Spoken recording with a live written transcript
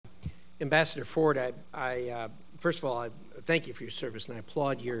Ambassador Ford, first of all, I thank you for your service, and I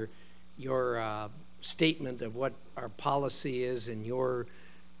applaud your statement of what our policy is and your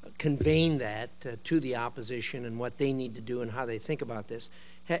conveying that to the opposition and what they need to do and how they think about this.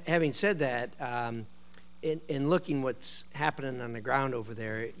 Having said that, in looking what's happening on the ground over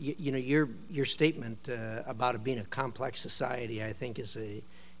there, you know, your statement about it being a complex society, I think, is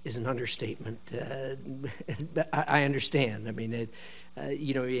an understatement. I understand. I mean,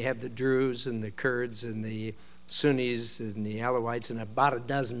 you know, you have the Druze and the Kurds and the Sunnis and the Alawites and about a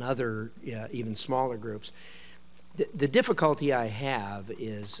dozen other even smaller groups. The difficulty I have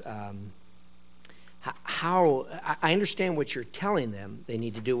is how I understand what you're telling them they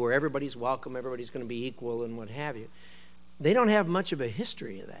need to do, where everybody's welcome, everybody's going to be equal, and what have you. They don't have much of a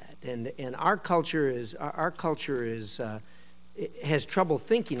history of that, and our culture has trouble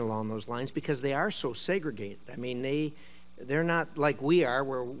thinking along those lines because they are so segregated. I mean, they're not like we are,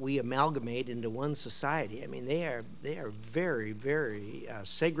 where we amalgamate into one society. I mean, they are very, very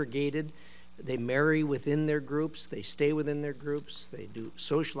segregated. They marry within their groups. They stay within their groups. They do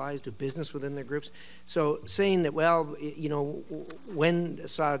socialize, do business within their groups. So saying that, well, you know, when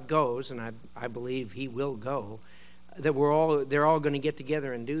Assad goes, and I believe he will go, that they're all going to get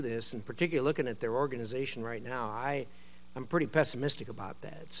together and do this, and particularly looking at their organization right now, I'm pretty pessimistic about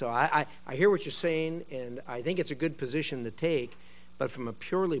that. So I hear what you're saying, and I think it's a good position to take, but from a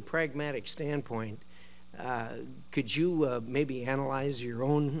purely pragmatic standpoint, could you maybe analyze your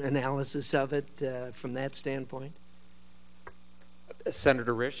own analysis of it from that standpoint?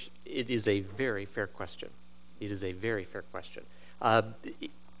 Senator Risch, it is a very fair question. It is a very fair question.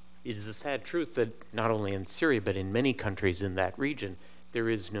 It is a sad truth that not only in Syria, but in many countries in that region, there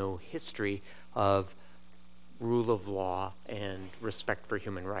is no history of rule of law and respect for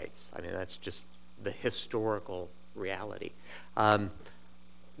human rights. I mean, that's just the historical reality.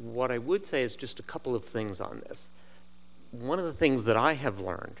 What I would say is just a couple of things on this. One of the things that I have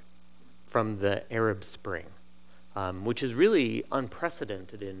learned from the Arab Spring, which is really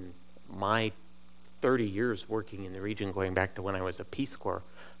unprecedented in my 30 years working in the region, going back to when I was a Peace Corps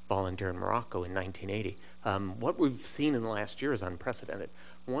volunteer in Morocco in 1980. What we've seen in the last year is unprecedented.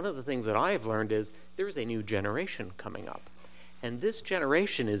 One of the things that I have learned is there is a new generation coming up. And this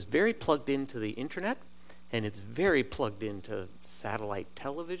generation is very plugged into the internet, and it's very plugged into satellite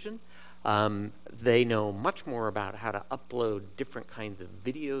television. They know much more about how to upload different kinds of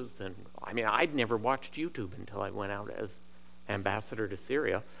videos than, I mean, I'd never watched YouTube until I went out as ambassador to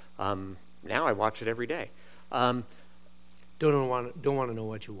Syria. Now I watch it every day. Don't want to know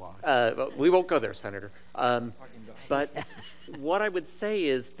what you watch. We won't go there, Senator. But what I would say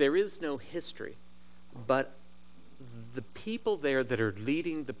is there is no history, but the people there that are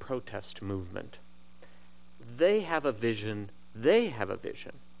leading the protest movement, they have a vision.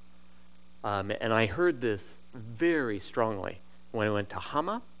 And I heard this very strongly when I went to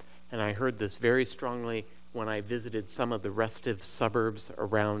Hama, and I heard this very strongly when I visited some of the restive suburbs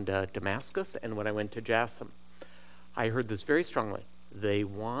around Damascus and when I went to Jassim. I heard this very strongly. They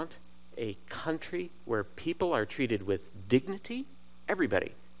want a country where people are treated with dignity,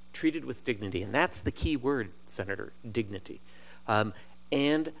 everybody treated with dignity, and that's the key word, Senator, dignity.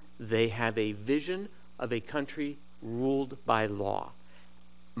 And they have a vision of a country ruled by law.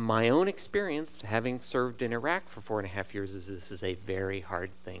 My own experience, having served in Iraq for 4.5 years, is this is a very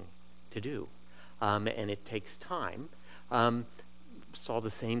hard thing to do, and it takes time. Saw the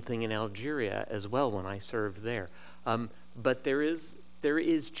same thing in Algeria as well when I served there. But there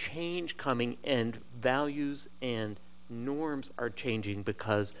is change coming, and values and norms are changing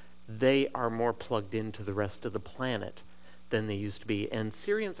because they are more plugged into the rest of the planet than they used to be. And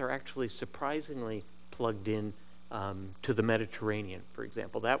Syrians are actually surprisingly plugged in to the Mediterranean, for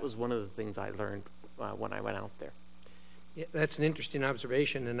example. That was one of the things I learned when I went out there. Yeah, that's an interesting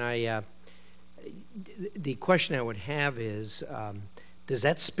observation, and the question I would have is, does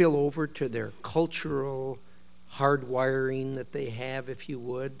that spill over to their cultural hardwiring that they have, if you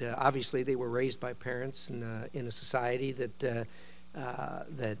would? Obviously, they were raised by parents in a society that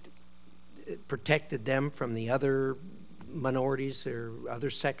protected them from the other minorities or other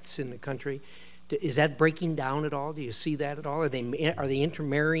sects in the country. Is that breaking down at all? Do you see that at all? Are they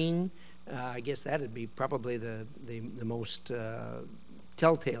intermarrying? I guess that would be probably the most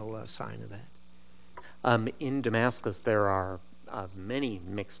telltale sign of that. In Damascus, there are many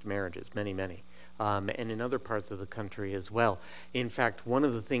mixed marriages, many. And in other parts of the country as well. In fact, one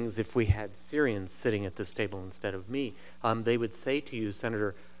of the things, if we had Syrians sitting at this table instead of me, they would say to you,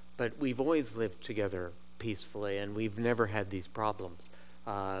 Senator, but we've always lived together peacefully and we've never had these problems.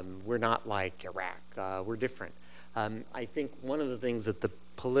 We're not like Iraq. We're different. I think one of the things that the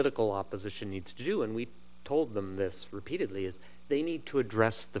political opposition needs to do, and we told them this repeatedly, is they need to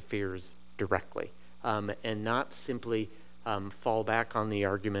address the fears directly, and not simply fall back on the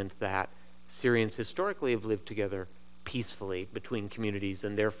argument that Syrians historically have lived together peacefully between communities,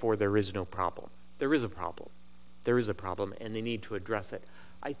 and therefore there is no problem. There is a problem. There is a problem, and they need to address it.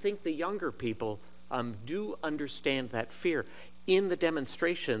 I think the younger people do understand that fear. In the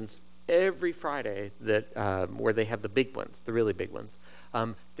demonstrations, every Friday that where they have the big ones, the really big ones,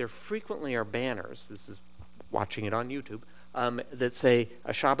 there frequently are banners, this is watching it on YouTube, that say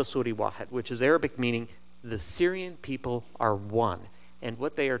Ashaba Suri Wahed, which is Arabic meaning the Syrian people are one. And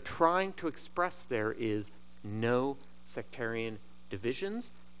what they are trying to express there is no sectarian divisions.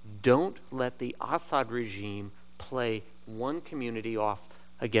 Don't let the Assad regime play one community off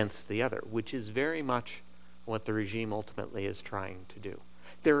against the other, which is very much what the regime ultimately is trying to do.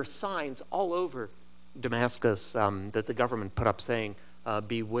 There are signs all over Damascus that the government put up saying,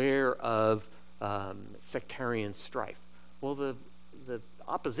 beware of sectarian strife. Well, the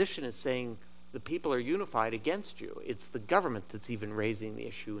opposition is saying the people are unified against you. It's the government that's even raising the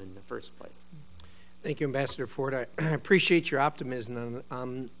issue in the first place. Thank you, Ambassador Ford. I appreciate your optimism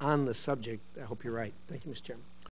on the subject. I hope you're right. Thank you, Mr. Chairman.